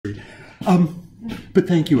But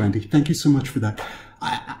thank you, Andy. Thank you so much for that.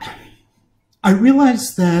 I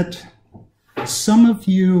realize that some of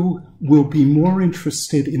you will be more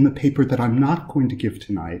interested in the paper that I'm not going to give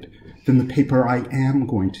tonight than the paper I am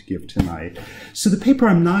going to give tonight. So the paper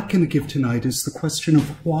I'm not going to give tonight is the question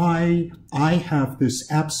of why I have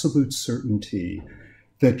this absolute certainty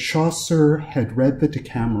that Chaucer had read the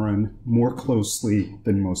Decameron more closely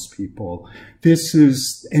than most people. This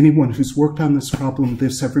is, anyone who's worked on this problem,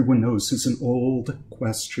 this everyone knows is an old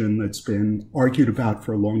question that's been argued about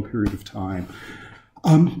for a long period of time.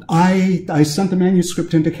 I sent the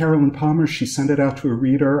manuscript into Carolyn Palmer. She sent it out to a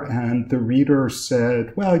reader, and the reader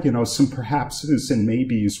said, well, you know, some perhapses and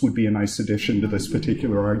maybes would be a nice addition to this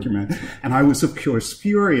particular argument. And I was, of course,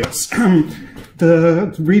 furious.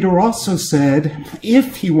 The reader also said,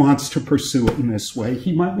 if he wants to pursue it in this way,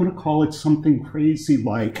 he might want to call it something crazy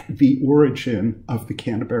like The Origin of the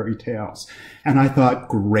Canterbury Tales. And I thought,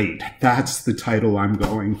 great, that's the title I'm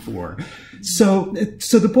going for. So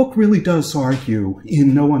the book really does argue,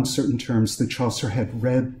 in no uncertain terms, that Chaucer had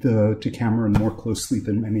read the Decameron more closely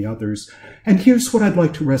than many others. And here's what I'd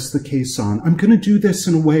like to rest the case on. I'm going to do this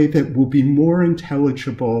in a way that will be more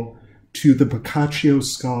intelligible to the Boccaccio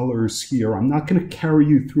scholars here. I'm not going to carry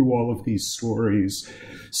you through all of these stories.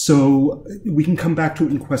 So we can come back to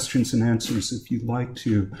it in questions and answers if you'd like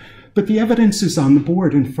to. But the evidence is on the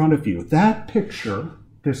board in front of you. That picture,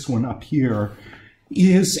 this one up here,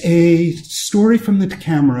 is a story from the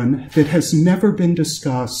Decameron that has never been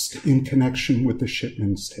discussed in connection with the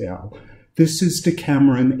Shipman's Tale. This is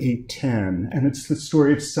Decameron 810, and it's the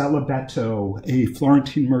story of Salabetto, a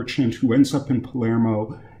Florentine merchant who ends up in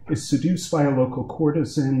Palermo, is seduced by a local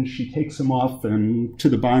courtesan. She takes him off and to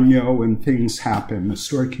the bagnio, and things happen. The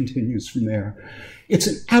story continues from there. It's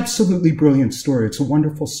an absolutely brilliant story. It's a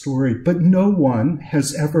wonderful story, but no one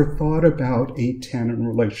has ever thought about 810 in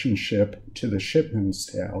relationship to the Shipman's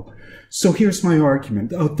Tale. So here's my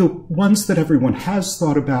argument. The ones that everyone has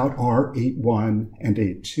thought about are 8.1 and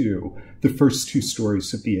 8.2, the first two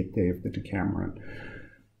stories of the 8th day of the Decameron.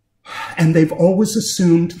 And they've always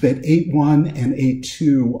assumed that 8.1 and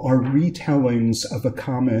 8.2 are retellings of a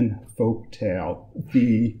common folk tale.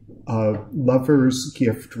 The lover's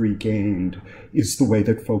gift regained is the way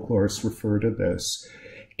that folklorists refer to this.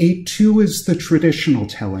 8.2 is the traditional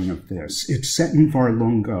telling of this. It's set in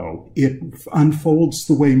Varlungo. It unfolds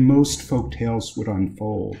the way most folk tales would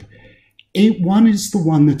unfold. 8.1 is the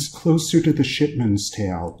one that's closer to the Shipman's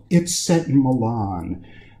Tale. It's set in Milan.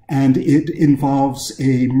 And it involves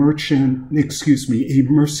a mercenary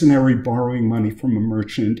borrowing money from a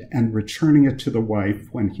merchant and returning it to the wife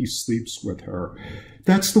when he sleeps with her.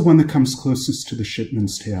 That's the one that comes closest to the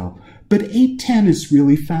Shipman's Tale. But 8.10 is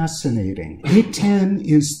really fascinating. 8.10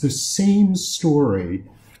 is the same story,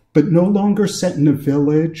 but no longer set in a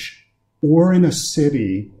village or in a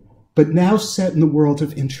city, but now set in the world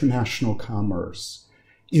of international commerce.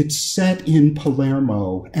 It's set in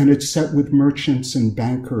Palermo, and it's set with merchants and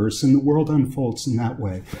bankers, and the world unfolds in that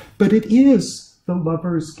way. But it is the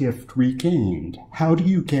lover's gift regained. How do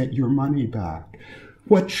you get your money back?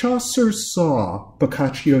 What Chaucer saw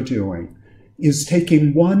Boccaccio doing is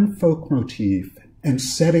taking one folk motif and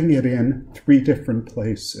setting it in 3 different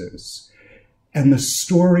places. And the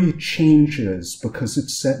story changes because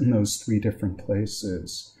it's set in those 3 different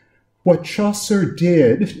places. What Chaucer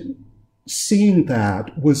did, seeing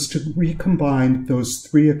that, was to recombine those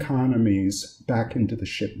 3 economies back into the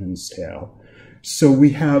Shipman's Tale. So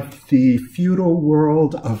we have the feudal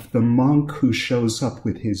world of the monk who shows up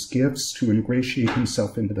with his gifts to ingratiate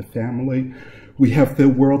himself into the family. We have the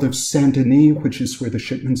world of Saint-Denis, which is where the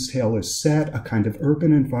Shipman's Tale is set, a kind of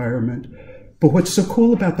urban environment. But what's so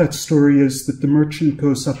cool about that story is that the merchant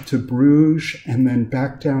goes up to Bruges and then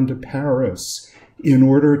back down to Paris in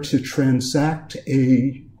order to transact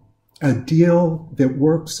a deal that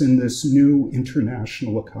works in this new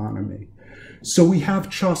international economy. So we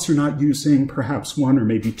have Chaucer not using perhaps 1 or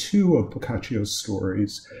maybe 2 of Boccaccio's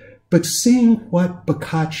stories, but seeing what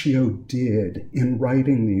Boccaccio did in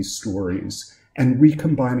writing these stories and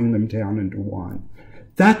recombining them down into one.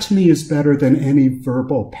 That to me is better than any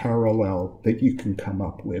verbal parallel that you can come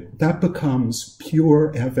up with. That becomes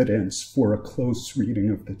pure evidence for a close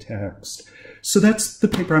reading of the text. So that's the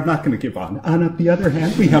paper I'm not going to give on. On the other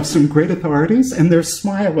hand, we have some great authorities, and they're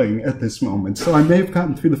smiling at this moment. So I may have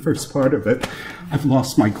gotten through the first part of it. I've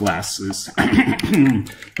lost my glasses.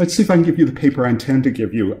 Let's see if I can give you the paper I intend to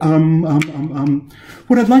give you.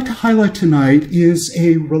 What I'd like to highlight tonight is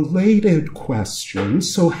a related question.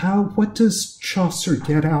 So what does Chaucer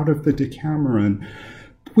get out of the Decameron?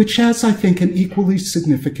 Which has, I think, an equally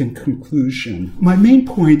significant conclusion. My main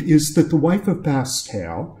point is that the wife of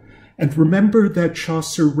Bastile And remember that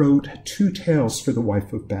Chaucer wrote two tales for the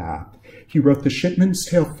Wife of Bath. He wrote the Shipman's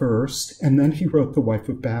Tale first, and then he wrote the Wife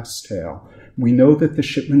of Bath's Tale. We know that the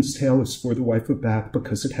Shipman's Tale is for the Wife of Bath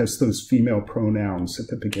because it has those female pronouns at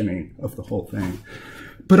the beginning of the whole thing.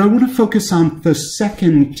 But I want to focus on the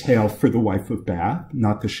second tale for the Wife of Bath,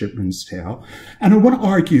 not the Shipman's Tale. And I want to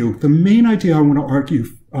argue, the main idea I want to argue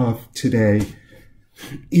today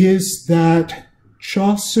is that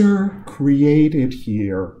Chaucer created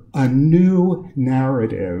here a new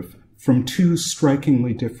narrative from two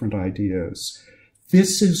strikingly different ideas.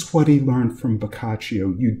 This is what he learned from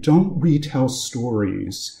Boccaccio. You don't retell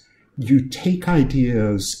stories. You take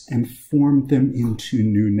ideas and form them into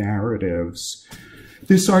new narratives.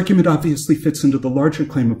 This argument obviously fits into the larger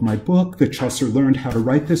claim of my book that Chaucer learned how to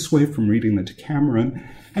write this way from reading the Decameron,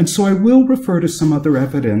 and so I will refer to some other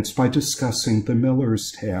evidence by discussing the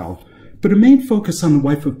Miller's Tale. But a main focus on the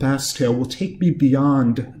Wife of Bath's Tale will take me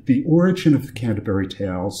beyond the origin of the Canterbury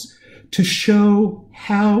Tales to show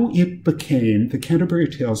how it became, the Canterbury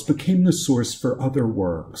Tales became the source for other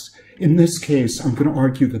works. In this case, I'm going to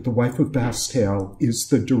argue that the Wife of Bath's Tale is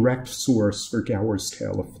the direct source for Gower's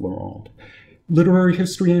Tale of Florent. Literary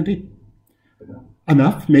history, Andy?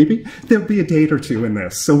 Enough, maybe? There'll be a date or two in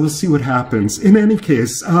this, so we'll see what happens. In any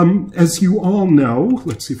case, as you all know,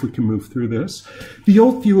 let's see if we can move through this, the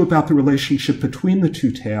old view about the relationship between the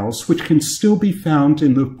two tales, which can still be found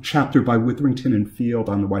in the chapter by Witherington and Field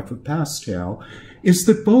on the Wife of Bath's Tale, is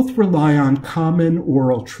that both rely on common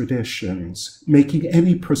oral traditions, making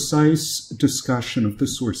any precise discussion of the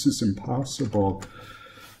sources impossible.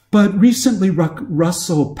 But recently,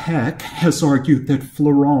 Russell Peck has argued that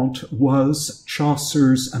Florent was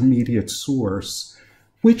Chaucer's immediate source,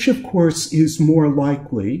 which of course is more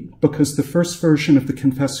likely because the first version of the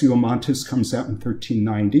Confessio Amantis comes out in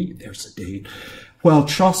 1390, there's a date, while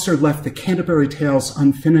Chaucer left the Canterbury Tales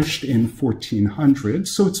unfinished in 1400,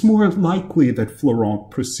 so it's more likely that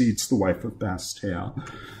Florent precedes the Wife of Bath's Tale.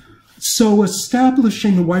 So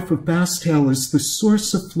establishing the Wife of Bath's Tale as the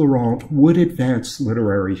source of Florent would advance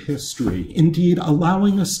literary history, indeed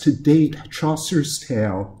allowing us to date Chaucer's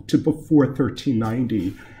tale to before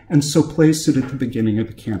 1390, and so place it at the beginning of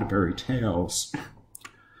the Canterbury Tales.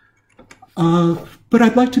 But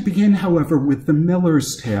I'd like to begin, however, with the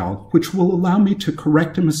Miller's Tale, which will allow me to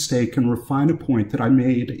correct a mistake and refine a point that I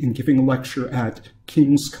made in giving a lecture at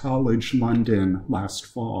King's College London last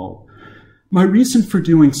fall. My reason for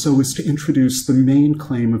doing so is to introduce the main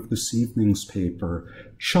claim of this evening's paper.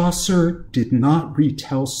 Chaucer did not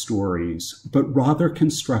retell stories, but rather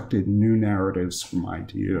constructed new narratives from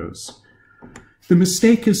ideas. The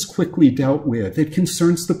mistake is quickly dealt with. It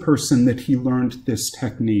concerns the person that he learned this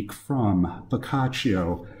technique from,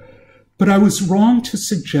 Boccaccio. But I was wrong to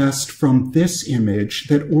suggest from this image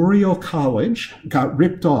that Oriel College got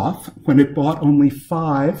ripped off when it bought only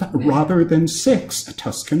 5 rather than 6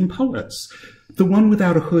 Tuscan poets. The one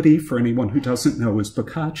without a hoodie, for anyone who doesn't know, is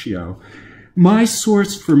Boccaccio. My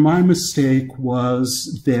source for my mistake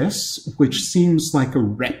was this, which seems like a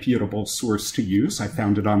reputable source to use. I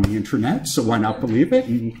found it on the internet, so why not believe it?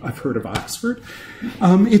 And I've heard of Oxford.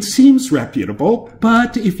 It seems reputable,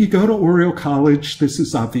 but if you go to Oriel College, this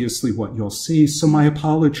is obviously what you'll see. So my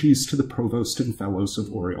apologies to the provost and fellows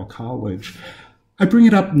of Oriel College. I bring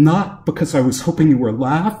it up not because I was hoping you were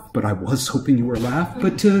laugh, but I was hoping you were laugh,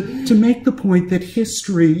 but to make the point that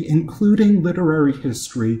history, including literary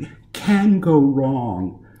history, can go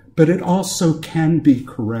wrong, but it also can be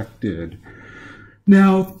corrected.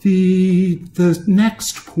 Now, the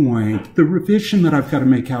next point, the revision that I've got to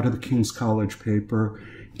make out of the King's College paper,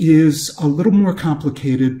 is a little more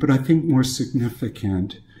complicated, but I think more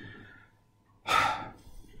significant.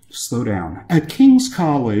 Slow down. At King's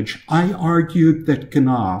College, I argued that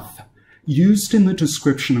Gnauf, used in the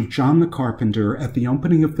description of John the Carpenter at the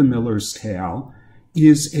opening of the Miller's Tale,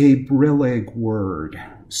 is a Brillig word.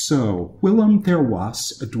 So, whilom there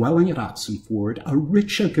was, a dwelling at Oxenford, a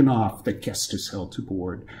riche Gnauf that guest is held to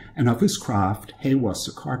board, and of his craft he was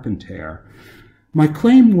a carpenter. My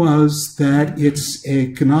claim was that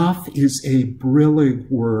Gnauf is a Brillig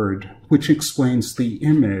word, which explains the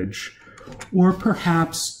image. Or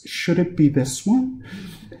perhaps, should it be this one?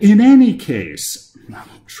 In any case,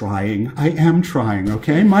 I am trying,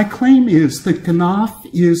 okay? My claim is that Gnauf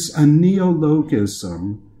is a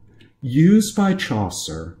neologism used by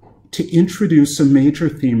Chaucer to introduce a major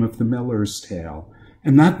theme of the Miller's Tale.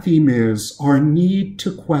 And that theme is our need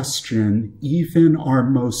to question even our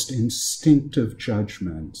most instinctive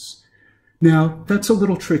judgments. Now, that's a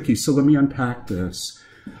little tricky, so let me unpack this.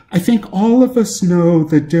 I think all of us know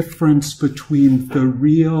the difference between the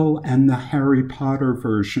real and the Harry Potter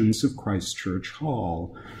versions of Christ Church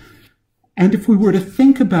Hall. And if we were to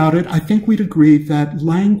think about it, I think we'd agree that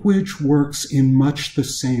language works in much the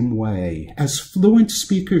same way. As fluent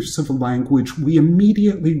speakers of a language, we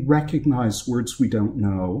immediately recognize words we don't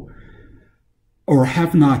know or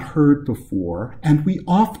have not heard before, and we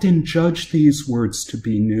often judge these words to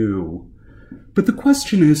be new. But the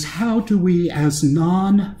question is, how do we, as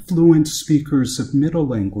non-fluent speakers of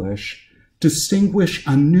Middle English, distinguish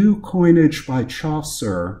a new coinage by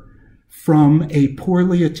Chaucer from a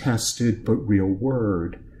poorly attested but real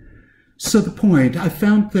word? So the point, I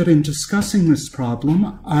found that in discussing this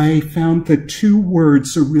problem, I found that two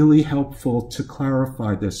words are really helpful to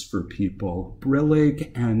clarify this for people,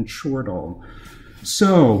 brillig and chortle.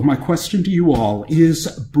 So my question to you all, is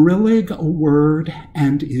brillig a word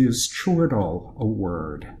and is chortle a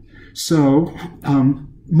word? So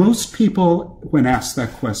most people, when asked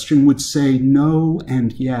that question, would say no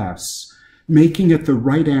and yes, making it the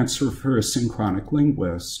right answer for a synchronic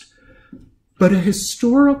linguist. But a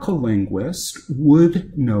historical linguist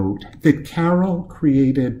would note that Carroll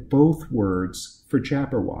created both words for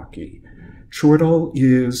Jabberwocky. Chortle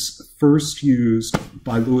is first used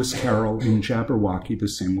by Lewis Carroll in Jabberwocky the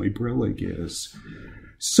same way brillig is.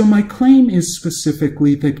 So my claim is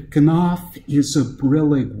specifically that gnath is a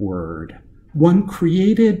brillig word, one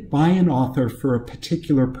created by an author for a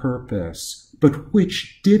particular purpose, but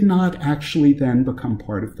which did not actually then become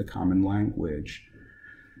part of the common language.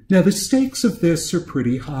 Now, the stakes of this are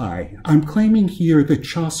pretty high. I'm claiming here that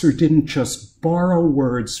Chaucer didn't just borrow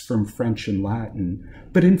words from French and Latin,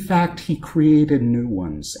 but in fact, he created new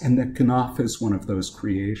ones, and that gnath is one of those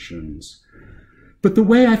creations. But the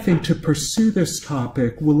way I think to pursue this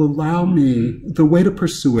topic will allow me, the way to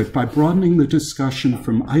pursue it by broadening the discussion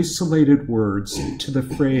from isolated words to the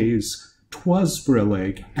phrase, "'twas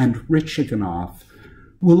brillig" and "rich a gnath,"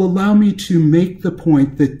 will allow me to make the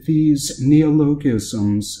point that these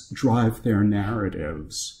neologisms drive their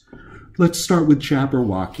narratives. Let's start with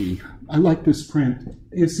Jabberwocky. I like this print.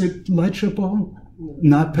 Is it legible?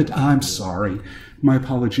 Not, but I'm sorry. My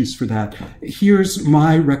apologies for that. Here's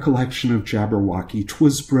my recollection of Jabberwocky.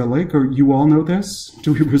 "'Twas brillig," or you all know this?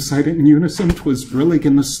 Do we recite it in unison? "'Twas brillig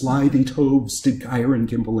in the slithy toves, did gyre and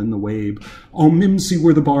gimble in the wabe. All mimsy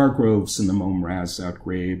were the bargroves, and the mome raz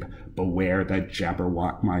outgrabe. Beware that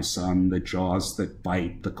Jabberwock, my son, the jaws that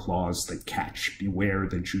bite, the claws that catch. Beware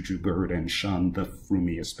the juju bird, and shun the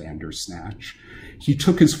frumious bandersnatch. He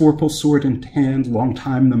took his vorpal sword in hand, long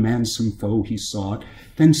time the mansome foe he sought.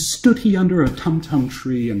 Then stood he under a tum-tum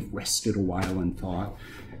tree, and rested a while in thought.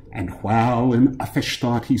 And while in uffish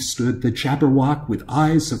thought he stood, the Jabberwock with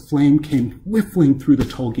eyes of flame came whiffling through the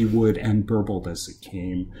tulgey wood, and burbled as it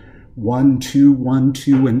came. 1, 2, 1,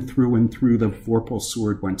 2, and through the vorpal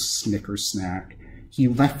sword went snicker-snack. He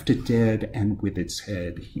left it dead, and with its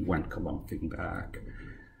head he went galumphing back.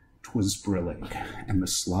 'Twas brillig, and the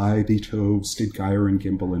slithy toves did gyre and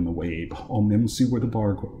gimble in the wabe. All mimsy were the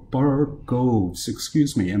bargoves,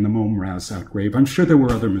 and the mome raz outgrabe. I'm sure there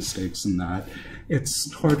were other mistakes in that.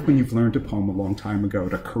 It's hard when you've learned a poem a long time ago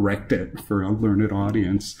to correct it for a learned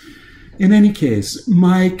audience. In any case,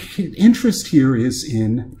 my interest here is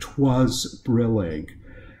in "'twas brillig."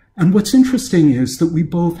 And what's interesting is that we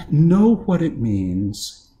both know what it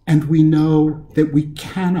means, and we know that we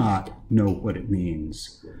cannot know what it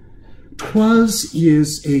means. "'Twas"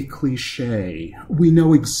 is a cliche. We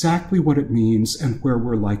know exactly what it means and where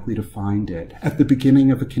we're likely to find it, at the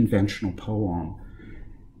beginning of a conventional poem.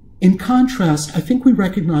 In contrast, I think we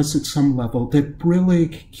recognize at some level that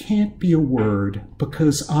brillig can't be a word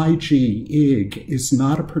because ig, is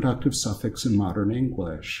not a productive suffix in modern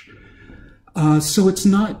English. So it's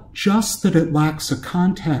not just that it lacks a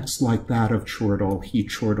context like that of chortle, he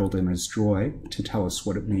chortled in his joy, to tell us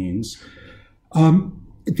what it means.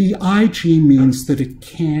 The ig means that it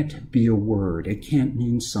can't be a word, it can't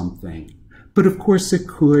mean something. But of course it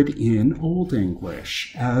could in Old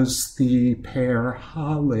English, as the pair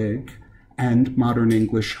halig and modern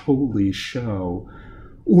English holy show.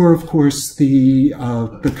 Or of course the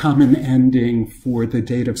common ending for the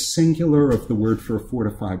dative singular of the word for a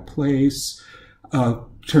fortified place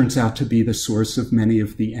turns out to be the source of many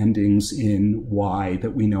of the endings in y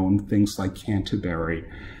that we know in things like Canterbury.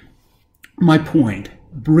 My point,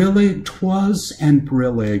 brillig, 'twas and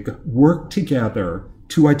brillig work together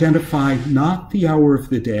to identify not the hour of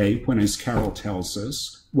the day when, as Carroll tells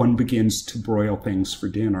us, one begins to broil things for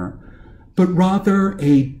dinner, but rather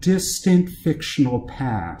a distant fictional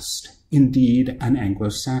past, indeed an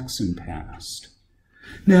Anglo-Saxon past.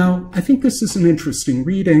 Now, I think this is an interesting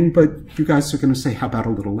reading, but you guys are going to say, how about a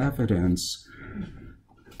little evidence?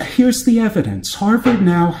 Here's the evidence. Harvard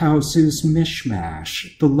now houses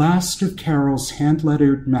Mishmash, the last of Carroll's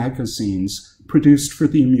hand-lettered magazines produced for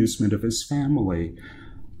the amusement of his family.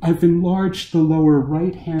 I've enlarged the lower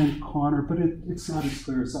right-hand corner, but it's not as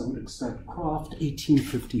clear as I would expect. Croft,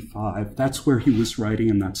 1855. That's where he was writing,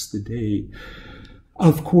 and that's the date.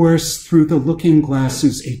 Of course, Through the Looking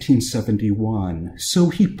Glasses, 1871. So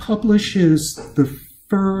he publishes the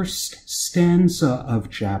first stanza of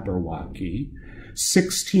Jabberwocky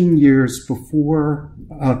 16 years before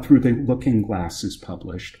Through the Looking Glass is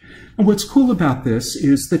published. And what's cool about this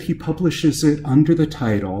is that he publishes it under the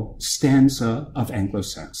title Stanza of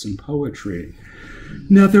Anglo-Saxon Poetry.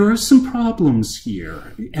 Now, there are some problems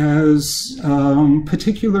here, as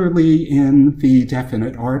particularly in the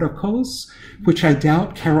definite articles, which I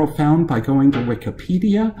doubt Carroll found by going to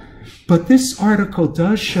Wikipedia, but this article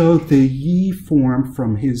does show the ye form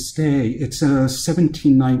from his day. It's a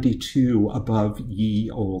 1792 above ye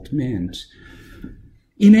old mint.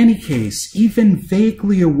 In any case, even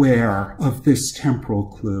vaguely aware of this temporal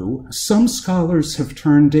clue, some scholars have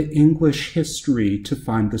turned to English history to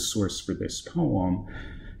find the source for this poem,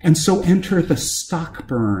 and so enter the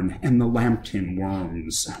Stockburn and the Lambton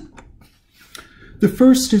worms. The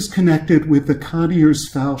first is connected with the Cottier's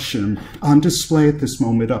falchion on display at this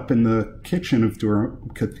moment up in the kitchen of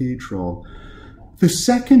Durham Cathedral. The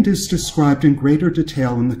second is described in greater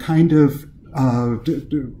detail in the kind of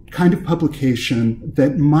publication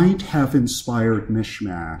that might have inspired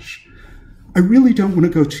Mishmash. I really don't want to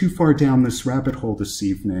go too far down this rabbit hole this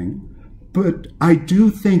evening, but I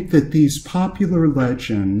do think that these popular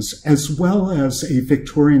legends, as well as a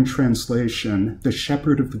Victorian translation, The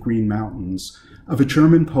Shepherd of the Green Mountains, of a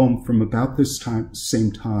German poem from about this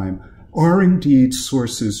same time, are indeed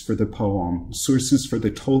sources for the poem, sources for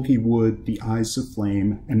the Tolgi Wood, the Eyes of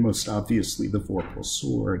Flame, and most obviously the Vorpal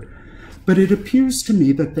Sword. But it appears to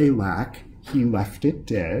me that they lack, he left it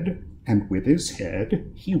dead, and with his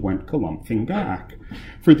head he went galumphing back.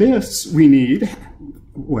 For this we need,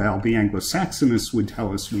 well, the Anglo-Saxonists would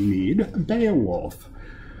tell us we need, Beowulf.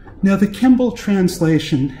 Now the Kemble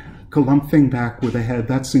translation, galumphing back with a head,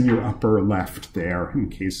 that's in your upper left there, in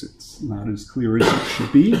case it's not as clear as it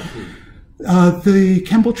should be. The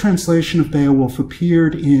Kemble translation of Beowulf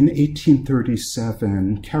appeared in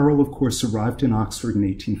 1837. Carroll, of course, arrived in Oxford in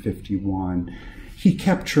 1851. He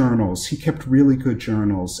kept journals. He kept really good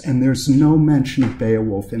journals, and there's no mention of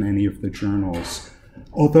Beowulf in any of the journals.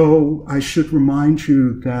 Although I should remind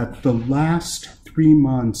you that the last 3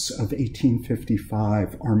 months of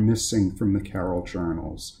 1855 are missing from the Carroll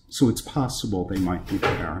journals, so it's possible they might be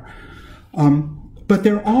there. But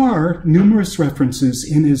there are numerous references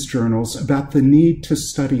in his journals about the need to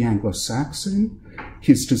study Anglo-Saxon,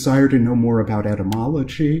 his desire to know more about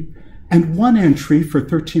etymology, and one entry for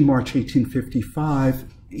 13 March 1855,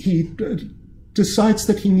 he decides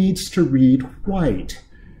that he needs to read White.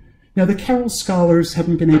 Now, the Carroll scholars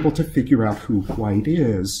haven't been able to figure out who White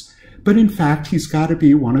is, but in fact, he's got to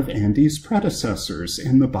be one of Andy's predecessors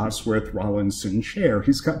in the Bosworth-Rawlinson chair.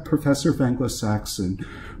 He's got Professor of Anglo-Saxon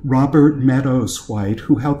Robert Meadows White,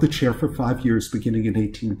 who held the chair for 5 years beginning in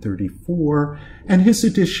 1834, and his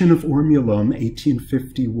edition of Ormulum,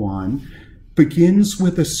 1851, begins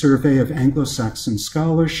with a survey of Anglo-Saxon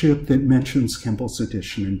scholarship that mentions Kemble's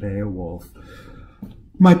edition in Beowulf.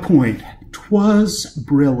 My point, 'Twas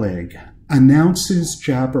Brillig announces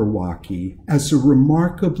Jabberwocky as a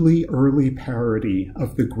remarkably early parody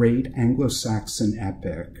of the great Anglo-Saxon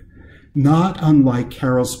epic, not unlike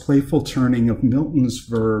Carroll's playful turning of Milton's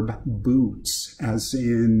verb boots, as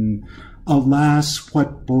in, alas,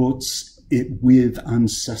 what boots it with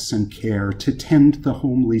uncessant care to tend the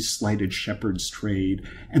homely slighted shepherd's trade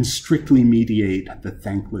and strictly mediate the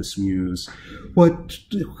thankless muse.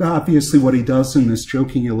 Obviously what he does in this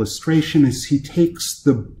joking illustration is he takes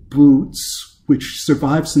the boots, which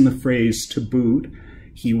survives in the phrase to boot.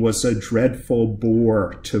 He was a dreadful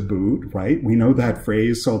bore to boot, right? We know that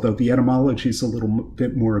phrase, although the etymology is a little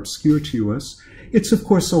bit more obscure to us. It's, of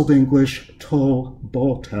course, Old English, tol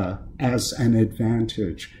bolta, as an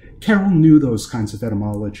advantage. Carroll knew those kinds of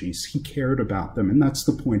etymologies. He cared about them, and that's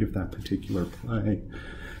the point of that particular play.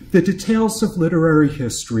 The details of literary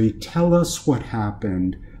history tell us what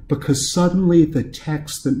happened because suddenly the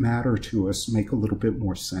texts that matter to us make a little bit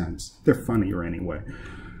more sense. They're funnier anyway.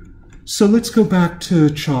 So let's go back to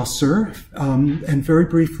Chaucer, and very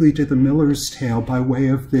briefly to the Miller's Tale by way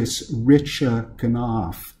of this riche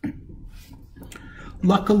gnaff.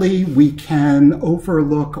 Luckily, we can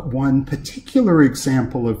overlook one particular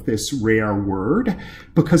example of this rare word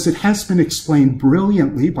because it has been explained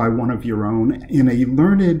brilliantly by one of your own in a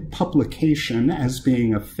learned publication as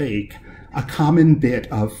being a fake a common bit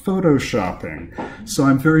of photoshopping. So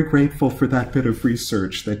I'm very grateful for that bit of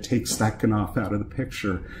research that takes that Ganoff out of the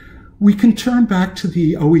picture. We can turn back to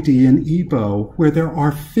the OED and Igbo, where there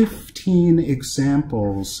are 15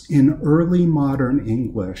 examples in early modern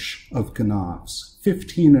English of Ganoffs.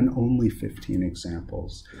 15 and only 15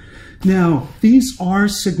 examples. Now, these are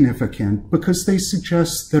significant because they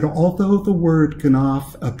suggest that although the word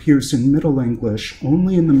Ganoff appears in Middle English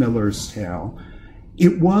only in the Miller's Tale,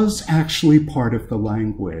 it was actually part of the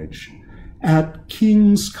language. At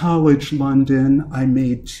King's College London, I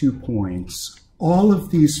made 2 points. All of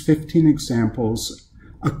these 15 examples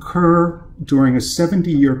occur during a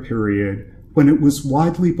 70-year period when it was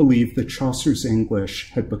widely believed that Chaucer's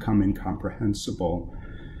English had become incomprehensible.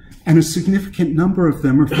 And a significant number of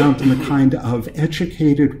them are found in the kind of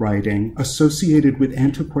educated writing associated with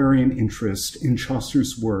antiquarian interest in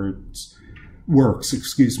Chaucer's works,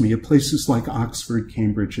 at places like Oxford,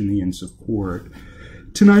 Cambridge, and the Inns of Court.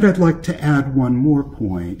 Tonight, I'd like to add one more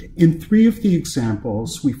point. In 3 of the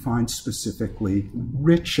examples, we find specifically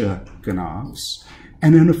riche Ganoffs,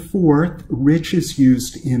 and in a 4th, rich is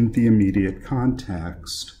used in the immediate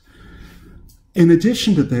context. In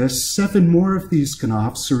addition to this, 7 more of these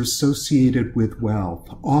Ganoffs are associated with wealth,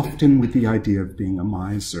 often with the idea of being a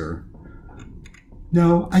miser.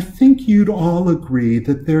 Now, I think you'd all agree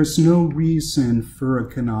that there's no reason for a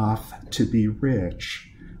Ganoff to be rich,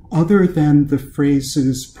 other than the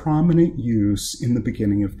phrase's prominent use in the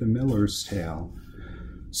beginning of the Miller's Tale.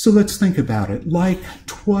 So let's think about it. Like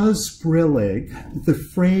 "'twas brillig," the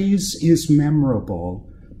phrase is memorable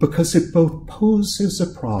because it both poses a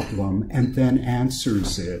problem and then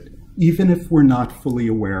answers it, even if we're not fully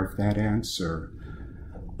aware of that answer.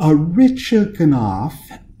 A riche Ganoff,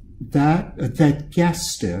 that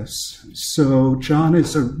gestis, so John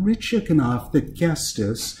is a riche Ganoff that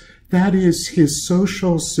gestis, that is, his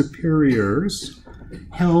social superiors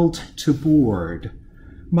held to board.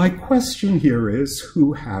 My question here is,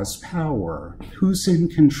 who has power? Who's in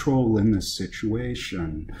control in this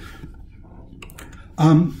situation?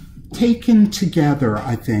 Taken together,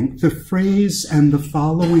 I think, the phrase and the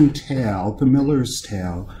following tale, the Miller's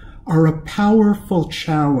Tale, are a powerful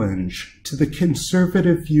challenge to the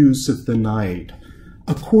conservative views of the knight,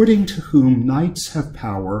 according to whom knights have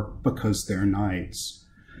power because they're knights.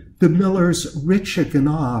 The Miller's riche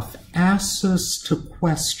Ganoff asks us to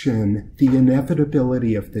question the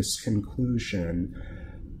inevitability of this conclusion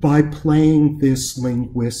by playing this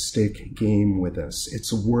linguistic game with us.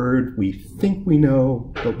 It's a word we think we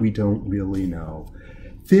know, but we don't really know.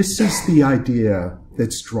 This is the idea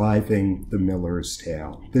that's driving the Miller's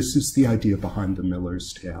Tale. This is the idea behind the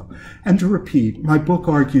Miller's Tale. And to repeat, my book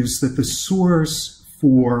argues that the source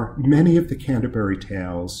for many of the Canterbury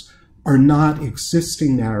Tales are not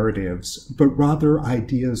existing narratives, but rather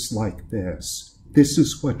ideas like this. This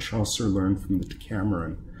is what Chaucer learned from the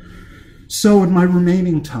Decameron. So in my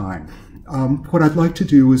remaining time, what I'd like to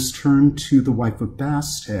do is turn to The Wife of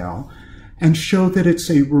Bath's Tale and show that it's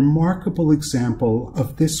a remarkable example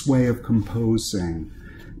of this way of composing,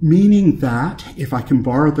 meaning that, if I can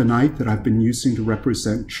borrow the knight that I've been using to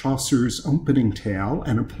represent Chaucer's opening tale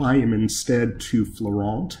and apply him instead to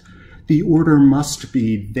Florent, the order must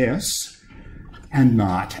be this and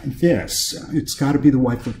not this. It's got to be The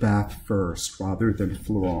Wife of Bath first rather than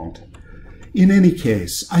Florent. In any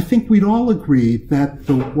case, I think we'd all agree that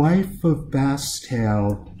The Wife of Bath's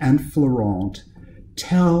Tale and Florent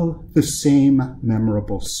tell the same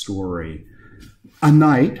memorable story. A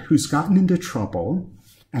knight who's gotten into trouble,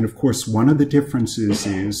 and of course one of the differences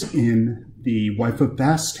is in The Wife of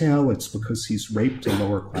Bath's Tale, it's because he's raped a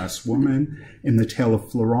lower-class woman. In the tale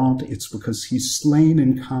of Florent, it's because he's slain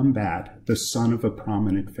in combat the son of a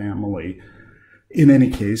prominent family. In any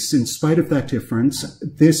case, in spite of that difference,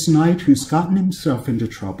 this knight who's gotten himself into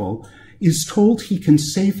trouble is told he can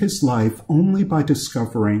save his life only by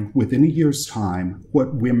discovering within a year's time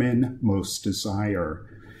what women most desire.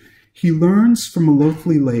 He learns from a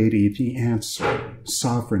loathly lady the answer,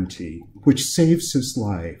 sovereignty, which saves his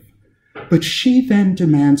life. But she then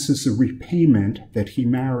demands as a repayment that he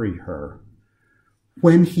marry her.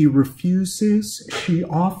 When he refuses, she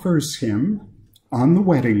offers him, on the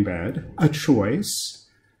wedding bed, a choice.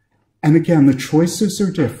 And again, the choices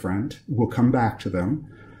are different. We'll come back to them.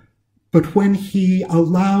 But when he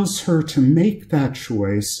allows her to make that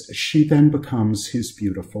choice, she then becomes his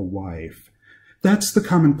beautiful wife. That's the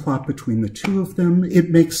common plot between the two of them. It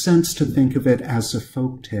makes sense to think of it as a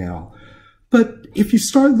folk tale. But if you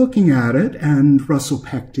start looking at it, and Russell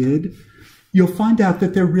Peck did, you'll find out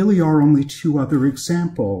that there really are only 2 other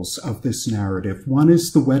examples of this narrative. One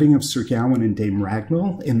is the wedding of Sir Gawain and Dame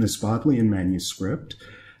Ragnall in this Bodleian manuscript,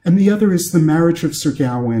 And the other is The Marriage of Sir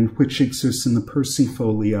Gawain, which exists in the Percy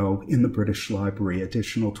Folio in the British Library,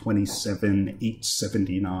 editional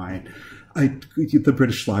 27,879. The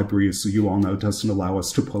British Library, as you all know, doesn't allow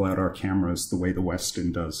us to pull out our cameras the way the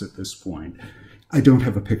Weston does at this point. I don't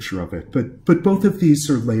have a picture of it, but both of these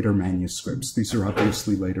are later manuscripts. These are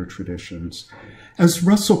obviously later traditions. As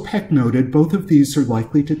Russell Peck noted, both of these are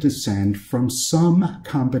likely to descend from some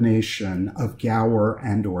combination of Gower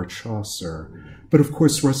and or Chaucer. But of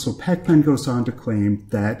course, Russell Peck then goes on to claim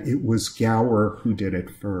that it was Gower who did it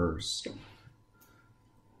first.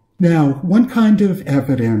 Now, one kind of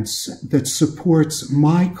evidence that supports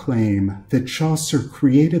my claim that Chaucer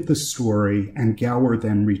created the story and Gower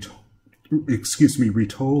then retold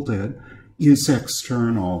it is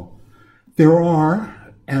external. There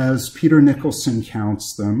are, as Peter Nicholson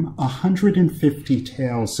counts them, 150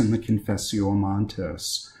 tales in the Confessio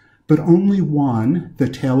Amantis, but only one, the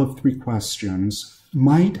Tale of Three Questions,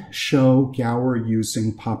 might show Gower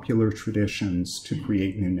using popular traditions to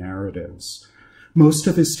create new narratives. Most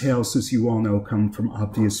of his tales, as you all know, come from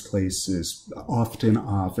obvious places, often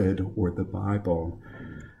Ovid or the Bible.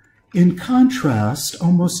 In contrast,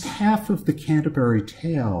 almost half of the Canterbury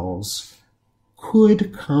Tales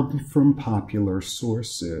could come from popular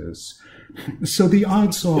sources. So the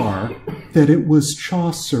odds are that it was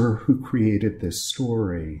Chaucer who created this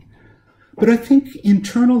story. But I think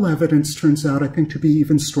internal evidence turns out, to be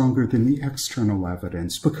even stronger than the external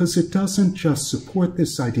evidence, because it doesn't just support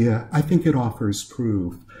this idea, I think it offers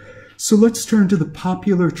proof. So let's turn to the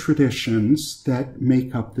popular traditions that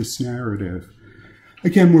make up this narrative.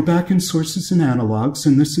 Again, we're back in sources and analogs,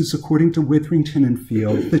 and this is according to Witherington and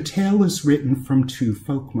Field. The tale is written from two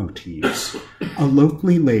folk motifs, a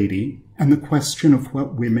Lokeley lady and the question of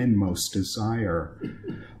what women most desire.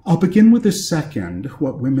 I'll begin with the second,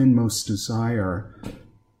 what women most desire,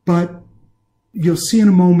 but you'll see in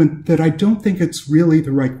a moment that I don't think it's really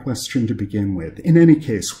the right question to begin with. In any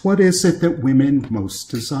case, what is it that women most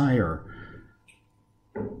desire?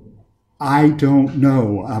 I don't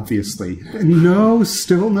know, obviously. No,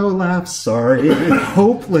 still no laughs, sorry.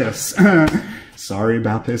 Hopeless. Sorry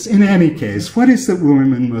about this. In any case, what is it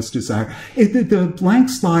women most desire? The blank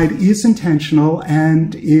slide is intentional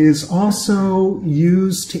and is also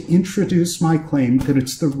used to introduce my claim that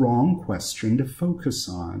it's the wrong question to focus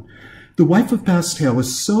on. The Wife of Bath's Tale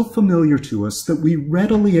is so familiar to us that we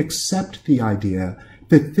readily accept the idea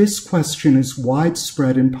that this question is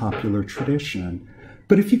widespread in popular tradition.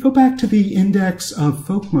 But if you go back to the Index of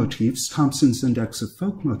Folk Motifs, Thompson's Index of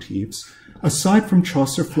Folk Motifs, aside from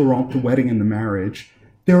Chaucer, Florent, the Wedding, and the Marriage,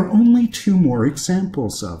 there are only two more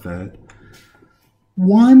examples of it.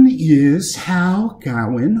 One is how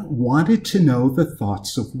Gawain wanted to know the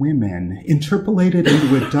thoughts of women, interpolated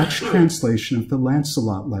into a Dutch translation of the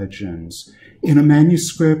Lancelot legends, in a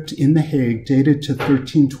manuscript in The Hague dated to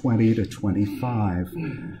 1320 to 25.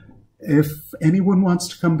 If anyone wants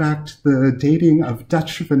to come back to the dating of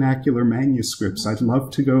Dutch vernacular manuscripts, I'd love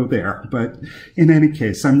to go there. But in any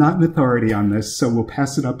case, I'm not an authority on this, so we'll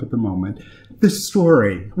pass it up at the moment. The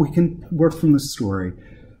story, we can work from the story.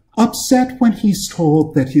 Upset when he's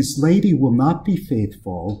told that his lady will not be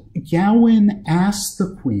faithful, Gawain asks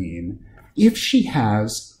the queen if she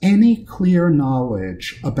has any clear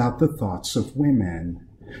knowledge about the thoughts of women.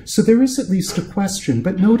 So there is at least a question,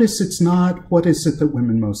 but notice it's not, what is it that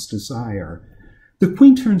women most desire? The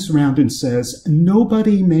queen turns around and says,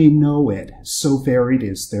 nobody may know it, so varied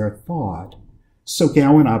is their thought. So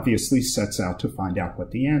Gawain obviously sets out to find out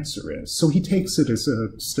what the answer is. So he takes it as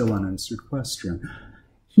a still unanswered question.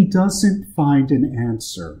 He doesn't find an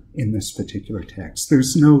answer in this particular text.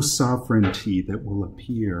 There's no sovereignty that will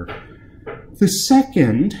appear. The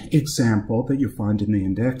second example that you find in the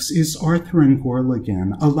index is Arthur and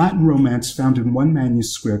Gorlagan, a Latin romance found in one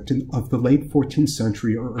manuscript of the late 14th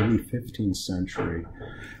century or early 15th century.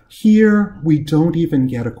 Here, we don't even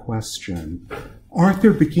get a question.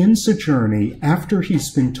 Arthur begins a journey after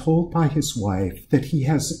he's been told by his wife that he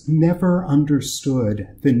has never understood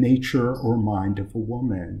the nature or mind of a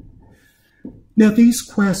woman. Now, these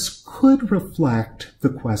quests could reflect the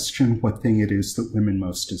question what thing it is that women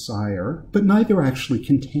most desire, but neither actually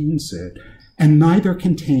contains it, and neither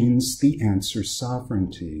contains the answer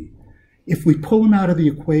sovereignty. If we pull them out of the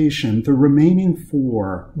equation, the remaining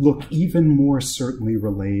four look even more certainly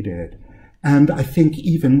related, and I think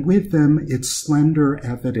even with them, it's slender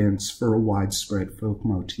evidence for a widespread folk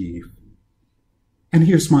motif. And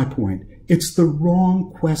here's my point. It's the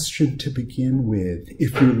wrong question to begin with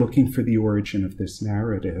if you're looking for the origin of this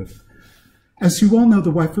narrative. As you all know, The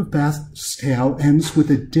Wife of Bath's Tale ends with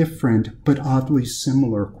a different but oddly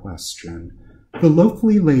similar question. The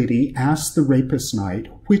loathly lady asked the rapist knight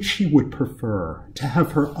which he would prefer, to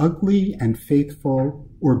have her ugly and faithful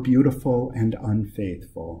or beautiful and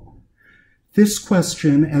unfaithful. This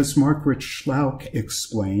question, as Margaret Schlauch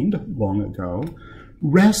explained long ago,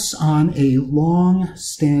 rests on a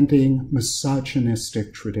long-standing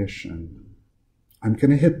misogynistic tradition. I'm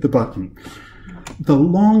going to hit the button. The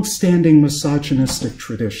long-standing misogynistic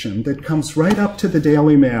tradition that comes right up to the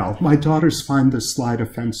Daily Mail. My daughters find this slide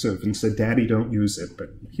offensive and said, "Daddy, don't use it,"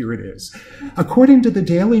 but here it is. According to the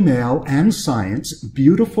Daily Mail and science,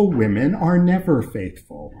 beautiful women are never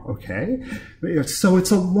faithful, okay? So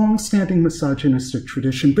it's a long-standing misogynistic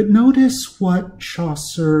tradition, but notice what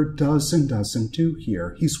Chaucer does and doesn't do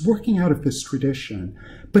here. He's working out of this tradition,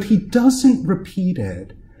 but he doesn't repeat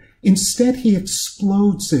it. Instead, he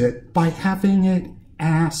explodes it by having it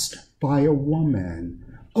asked by a woman.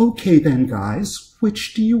 Okay then, guys,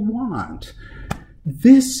 which do you want?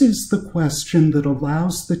 This is the question that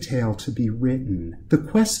allows the tale to be written. The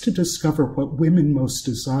quest to discover what women most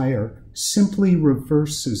desire simply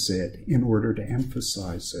reverses it in order to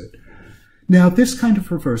emphasize it. Now, this kind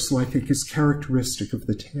of reversal, I think, is characteristic of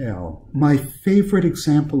the tale. My favorite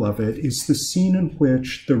example of it is the scene in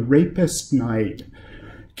which the rapist knight,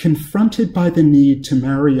 confronted by the need to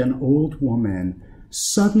marry an old woman,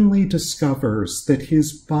 suddenly discovers that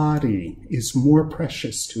his body is more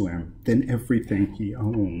precious to him than everything he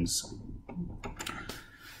owns.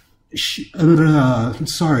 This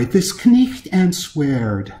knicht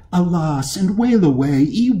answered, "Alas, and wail away,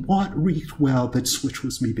 I wot recht well that switch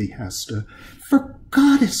was me beheste. For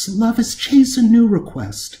goddess loves chase a new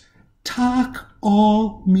request. Tak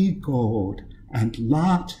all me gold, and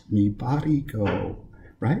lot me body go."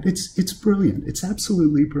 Right? It's brilliant. It's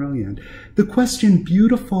absolutely brilliant. The question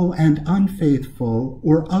beautiful and unfaithful,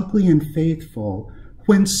 or ugly and faithful,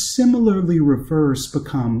 when similarly reversed,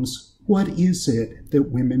 becomes what is it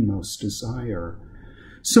that women most desire?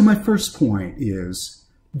 So my first point is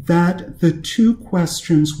that the two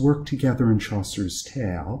questions work together in Chaucer's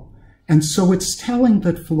tale, and so it's telling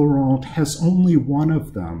that Florent has only one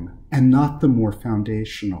of them and not the more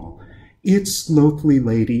foundational. Its loathly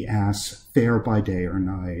lady asks, fair by day or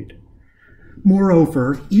night.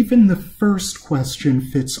 Moreover, even the first question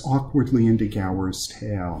fits awkwardly into Gower's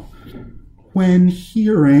tale. When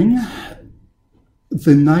hearing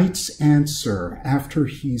the knight's answer after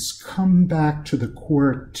he's come back to the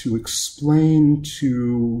court to explain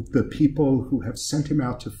to the people who have sent him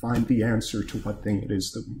out to find the answer to what thing it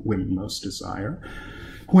is that women most desire,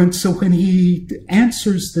 when he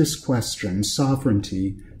answers this question,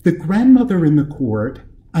 sovereignty, the grandmother in the court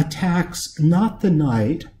attacks not the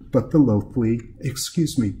knight, but the loathly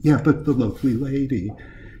lady.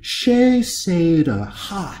 She said,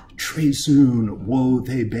 "Ha, treason, woe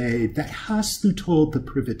they be, that hast thou told the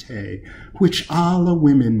privité, which alle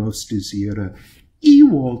women most desire. I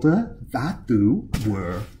wolde that thou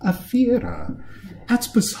were a fere." That's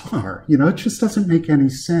bizarre, it just doesn't make any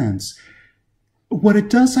sense. What it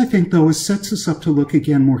does, I think, though, is sets us up to look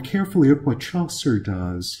again more carefully at what Chaucer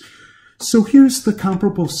does. So here's the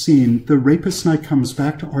comparable scene. The rapist knight comes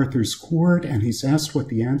back to Arthur's court, and he's asked what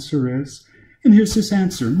the answer is. And here's his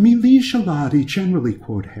answer. "Mi liege lady generally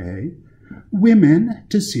quod he, women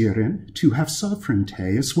desiren to have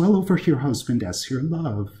sovereignty, as well over her husband as her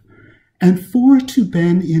love, and for to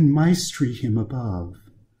ben in maestry him above.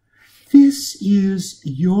 This is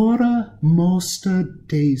your moste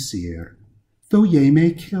desire, though ye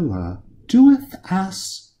may killa, doeth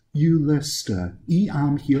as you liste, I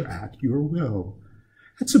am here at your will."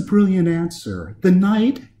 That's a brilliant answer. The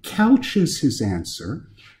knight couches his answer,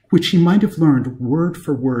 which he might have learned word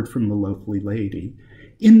for word from the loathly lady,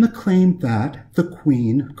 in the claim that the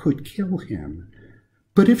queen could kill him.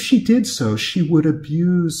 But if she did so, she would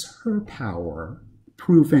abuse her power,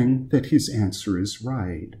 proving that his answer is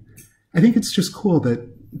right. I think it's just cool that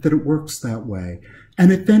it works that way.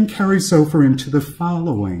 And it then carries over into the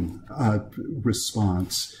following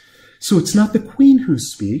response. So it's not the queen who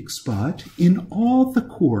speaks, but in all the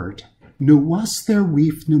court, no was there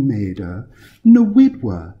wife no maide, no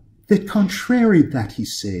widwe, that contrary that he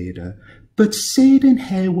said, but saiden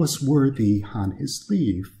he was worthy on his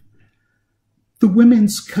leave. The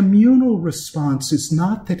women's communal response is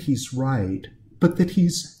not that he's right, but that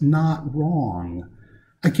he's not wrong.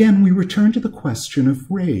 Again, we return to the question of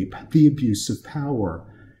rape, the abuse of power.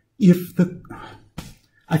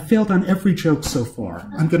 I failed on every joke so far.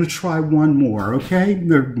 I'm going to try one more, okay?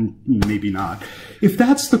 Maybe not. If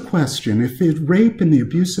that's the question, if rape and the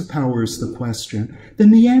abuse of power is the question,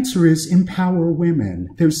 then the answer is empower women.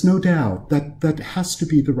 There's no doubt that has to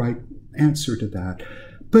be the right answer to that.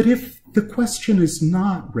 But if the question is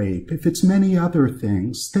not rape, if it's many other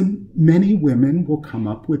things, then many women will come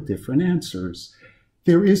up with different answers.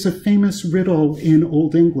 There is a famous riddle in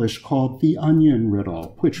Old English called the onion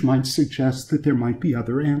riddle, which might suggest that there might be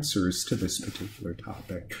other answers to this particular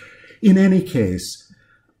topic. In any case,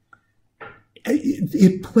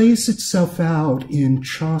 it plays itself out in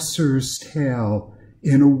Chaucer's tale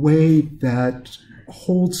in a way that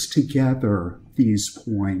holds together these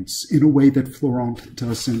points in a way that Florent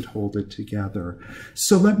doesn't hold it together.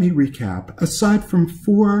 So let me recap. Aside from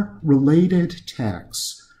 4 related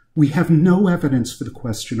texts, we have no evidence for the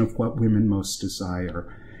question of what women most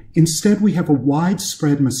desire. Instead, we have a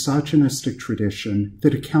widespread misogynistic tradition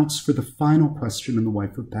that accounts for the final question in The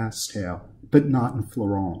Wife of Bath's Tale, but not in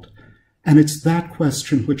Florent. And it's that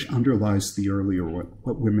question which underlies the earlier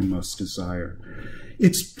what women most desire.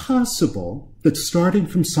 It's possible that starting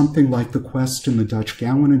from something like the quest in the Dutch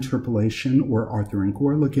Gowan interpolation or Arthur and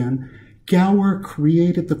Gorlagan, Gower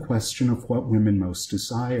created the question of what women most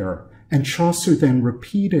desire, and Chaucer then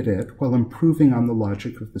repeated it while improving on the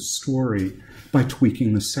logic of the story by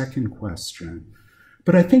tweaking the second question.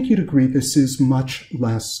 But I think you'd agree this is much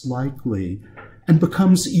less likely, and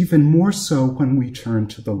becomes even more so when we turn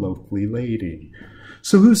to the Loathly Lady.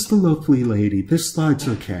 So who's the Loathly Lady? This slide's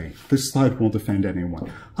okay. This slide won't offend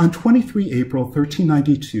anyone. On 23 April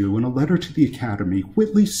 1392, in a letter to the Academy,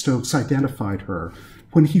 Whitley Stokes identified her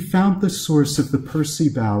when he found the source of the Percy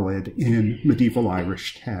ballad in medieval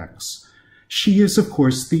Irish texts. She is, of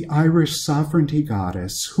course, the Irish sovereignty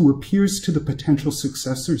goddess who appears to the potential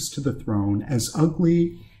successors to the throne as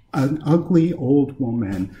an ugly old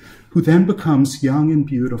woman who then becomes young and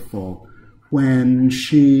beautiful when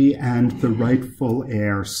she and the rightful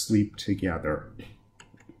heir sleep together.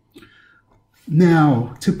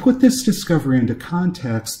 Now, to put this discovery into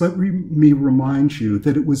context, let me remind you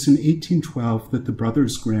that it was in 1812 that the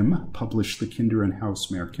Brothers Grimm published the Kinder- and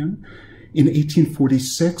Hausmärchen. In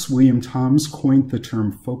 1846, William Thoms coined the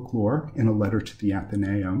term folklore in a letter to the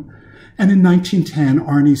Athenaeum. And in 1910,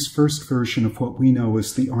 Arnie's first version of what we know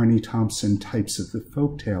as the Arnie Thompson types of the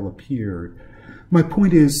folktale appeared. My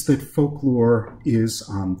point is that folklore is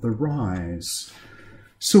on the rise.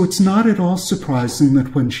 So it's not at all surprising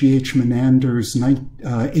that when G.H. Menander's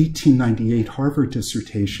 1898 Harvard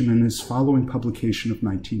dissertation and his following publication of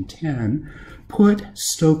 1910 put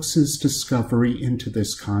Stokes's discovery into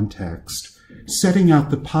this context, setting out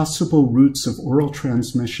the possible routes of oral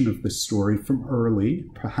transmission of this story from early,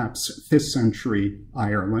 perhaps 5th century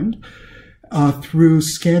Ireland, through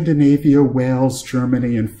Scandinavia, Wales,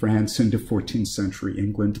 Germany, and France into 14th century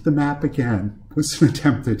England. The map, again, was an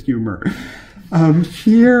attempt at humor.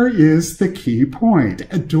 Here is the key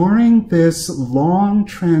point. During this long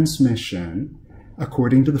transmission,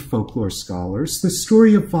 according to the folklore scholars, the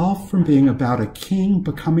story evolved from being about a king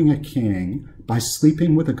becoming a king by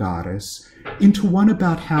sleeping with a goddess into one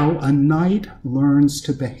about how a knight learns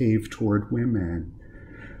to behave toward women.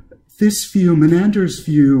 This view, Menander's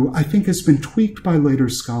view, I think has been tweaked by later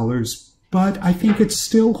scholars, but I think it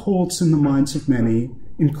still holds in the minds of many,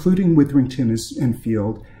 including Witherington and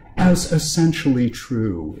Field, as essentially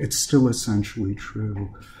true. It's still essentially true.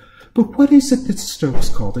 But what is it that Stokes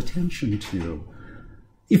called attention to?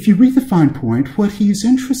 If you read the fine point, what he's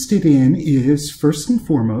interested in is, first and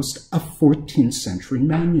foremost, a 14th century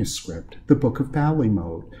manuscript, the Book of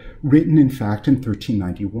Ballymote, written, in fact, in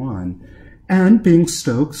 1391. And being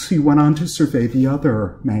Stokes, he went on to survey the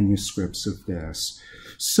other manuscripts of this.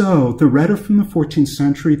 So the red are from the 14th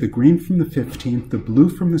century, the green from the 15th, the blue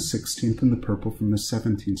from the 16th, and the purple from the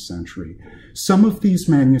 17th century. Some of these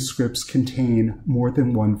manuscripts contain more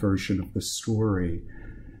than one version of the story.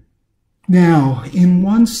 Now, in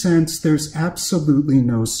one sense, there's absolutely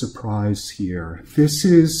no surprise here. This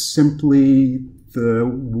is simply the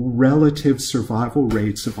relative survival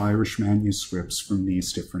rates of Irish manuscripts from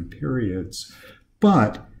these different periods.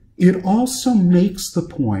 But it also makes the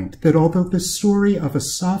point that although the story of a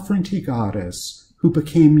sovereignty goddess who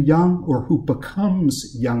became young or who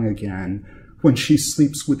becomes young again when she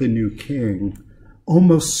sleeps with a new king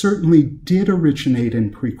almost certainly did originate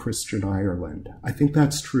in pre-Christian Ireland. I think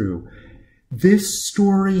that's true. This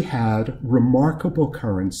story had remarkable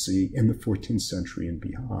currency in the 14th century and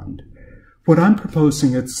beyond. What I'm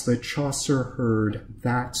proposing is that Chaucer heard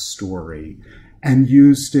that story and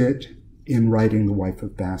used it in writing The Wife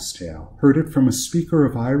of Bath's Tale. Heard it from a speaker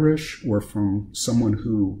of Irish or from someone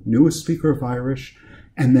who knew a speaker of Irish,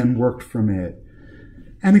 and then worked from it.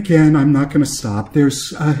 And again, I'm not going to stop.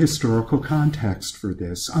 There's a historical context for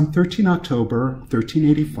this. On 13 October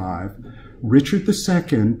 1385, Richard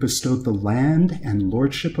II bestowed the land and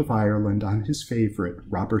lordship of Ireland on his favorite,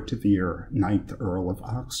 Robert de Vere, 9th Earl of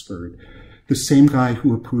Oxford, the same guy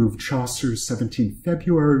who approved Chaucer's 17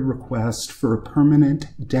 February request for a permanent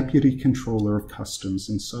deputy controller of customs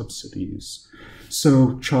and subsidies.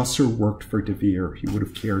 So Chaucer worked for de Vere. He would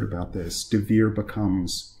have cared about this. De Vere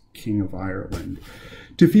becomes King of Ireland.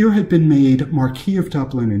 De Vere had been made Marquis of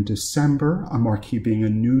Dublin in December, a marquis being a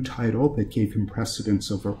new title that gave him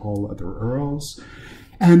precedence over all other earls.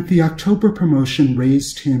 And the October promotion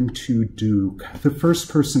raised him to Duke, the first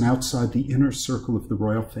person outside the inner circle of the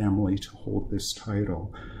royal family to hold this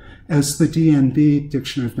title. As the DNB,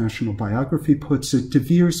 Dictionary of National Biography, puts it, de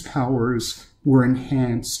Vere's powers were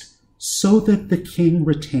enhanced so that the king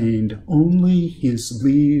retained only his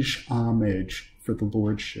liege homage for the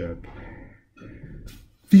lordship.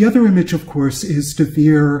 The other image, of course, is de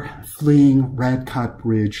Vere fleeing Radcott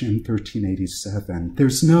Bridge in 1387.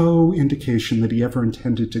 There's no indication that he ever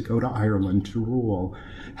intended to go to Ireland to rule.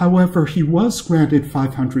 However, he was granted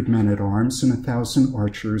 500 men-at-arms and 1,000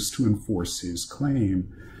 archers to enforce his claim.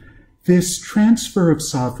 This transfer of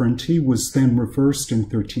sovereignty was then reversed in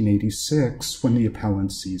 1386 when the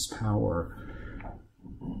appellant seized power.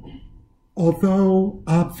 Although,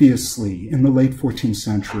 obviously, in the late 14th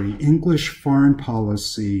century, English foreign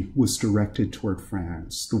policy was directed toward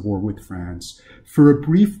France, the war with France, for a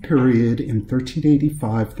brief period in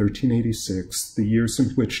 1385-1386, the years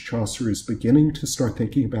in which Chaucer is beginning to start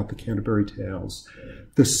thinking about the Canterbury Tales,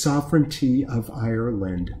 the sovereignty of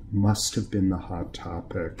Ireland must have been the hot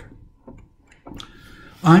topic.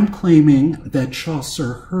 I'm claiming that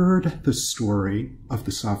Chaucer heard the story of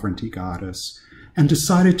the sovereignty goddess and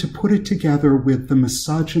decided to put it together with the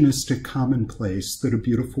misogynistic commonplace that a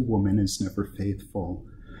beautiful woman is never faithful.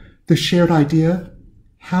 The shared idea,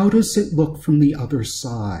 how does it look from the other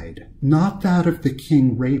side? Not that of the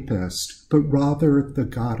king rapist, but rather the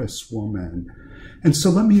goddess woman. And so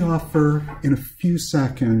let me offer, in a few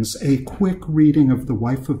seconds, a quick reading of the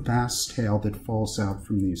Wife of Bath's tale that falls out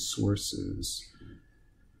from these sources.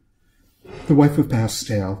 The Wife of Bath's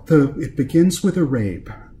tale. It begins with a rape.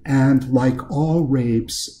 And like all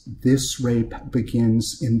rapes, this rape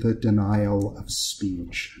begins in the denial of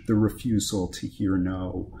speech, the refusal to hear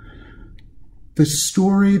no. The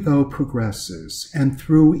story, though, progresses, and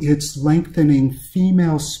through its lengthening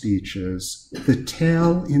female speeches, the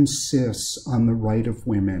tale insists on the right of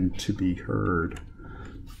women to be heard.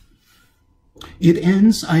 It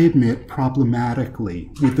ends, I admit, problematically,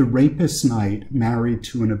 with the rapist knight married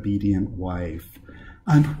to an obedient wife.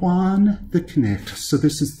 And Juan the Knecht, so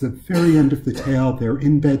this is the very end of the tale, they're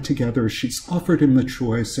in bed together, she's offered him the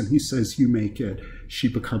choice, and he says, you make it. She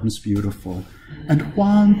becomes beautiful. And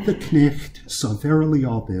Juan the Knecht saw verily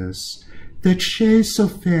all this, that she so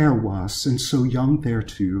fair was, and so young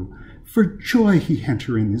thereto, for joy he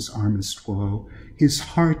enter in his armest woe, his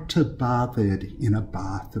heart to bathed in a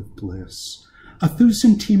bath of bliss.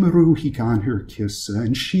 1,000 timeru he gan her kisse,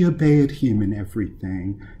 and she obeyed him in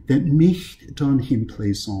everything, that nicht done him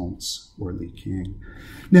plaisance, worthy king.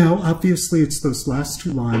 Now, obviously, it's those last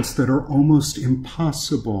two lines that are almost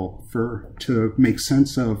impossible to make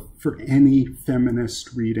sense of for any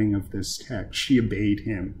feminist reading of this text. She obeyed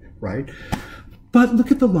him, right? But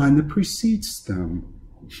look at the line that precedes them.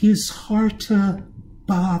 His heart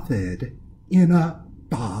bathed in a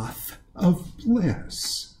bath of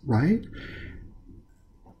bliss, right?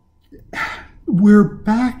 We're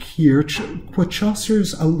back here. What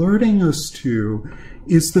Chaucer's alerting us to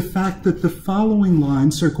is the fact that the following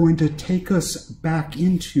lines are going to take us back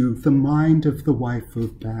into the mind of the wife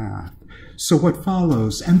of Bath. So what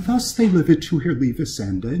follows? And thus they lived to her lives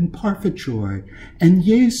ende in parfait joy, and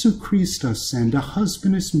Jesu Christus send a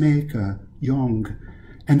husband is make young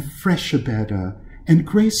and fresh bedde, and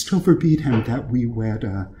grace to overbeat him that we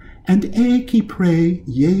wedde. And eke pray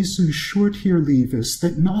Jesu short here leaves,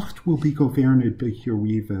 that nacht will be governed by here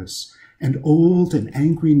weaves, and old and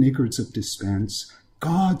angry niggards of dispense,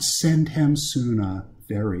 God send him soona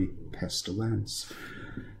very pestilence.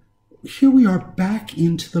 Here we are back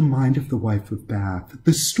into the mind of the wife of Bath.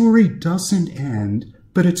 The story doesn't end,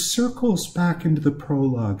 but it circles back into the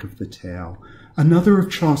prologue of the tale, another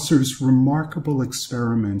of Chaucer's remarkable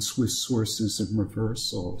experiments with sources and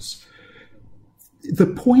reversals. The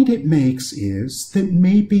point it makes is that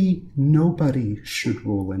maybe nobody should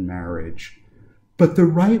rule in marriage, but the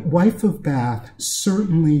right wife of Bath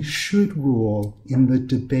certainly should rule in the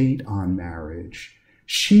debate on marriage.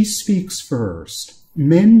 She speaks first.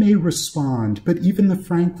 Men may respond, but even the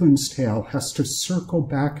Franklin's tale has to circle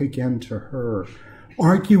back again to her.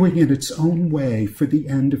 arguing in its own way for the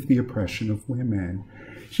end of the oppression of women.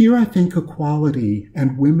 Here, I think equality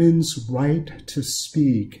and women's right to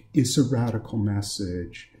speak is a radical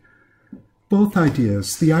message. Both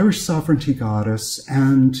ideas, the Irish sovereignty goddess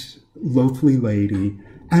and loathly lady,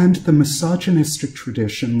 and the misogynistic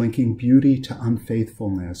tradition linking beauty to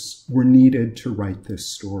unfaithfulness were needed to write this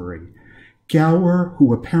story. Gower,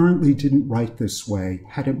 who apparently didn't write this way,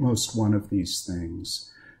 had at most one of these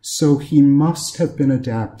things. So he must have been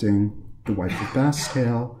adapting The Wife of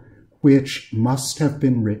Bastile, which must have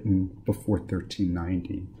been written before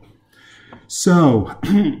 1390. So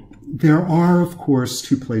there are, of course,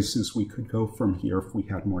 two places we could go from here if we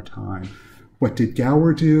had more time. What did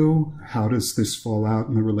Gower do? How does this fall out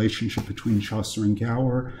in the relationship between Chaucer and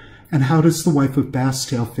Gower? And how does The Wife of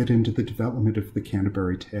Bastile fit into the development of the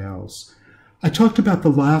Canterbury Tales? I talked about the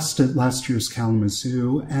last at last year's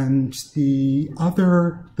Kalamazoo, and the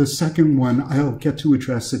second one I'll get to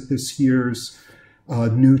address at this year's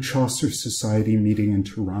New Chaucer Society meeting in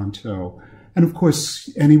Toronto. And of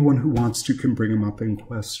course, anyone who wants to can bring them up in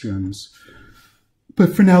questions.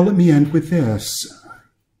 But for now, let me end with this.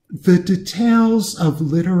 The details of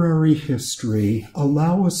literary history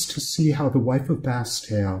allow us to see how The Wife of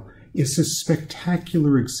Bastile is a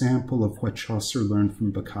spectacular example of what Chaucer learned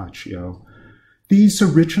from Boccaccio. These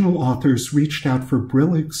original authors reached out for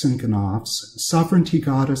brilligs and ganoffs, sovereignty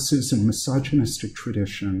goddesses and misogynistic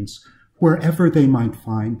traditions, wherever they might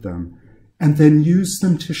find them, and then used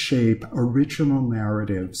them to shape original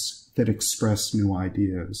narratives that express new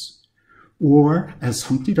ideas. Or, as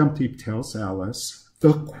Humpty Dumpty tells Alice,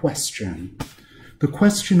 the question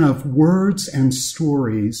of words and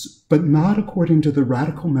stories, but not according to the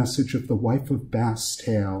radical message of The Wife of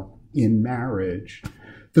Bastile in marriage.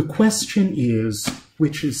 The question is,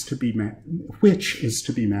 which is to be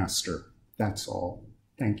master? That's all.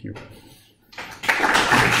 Thank you.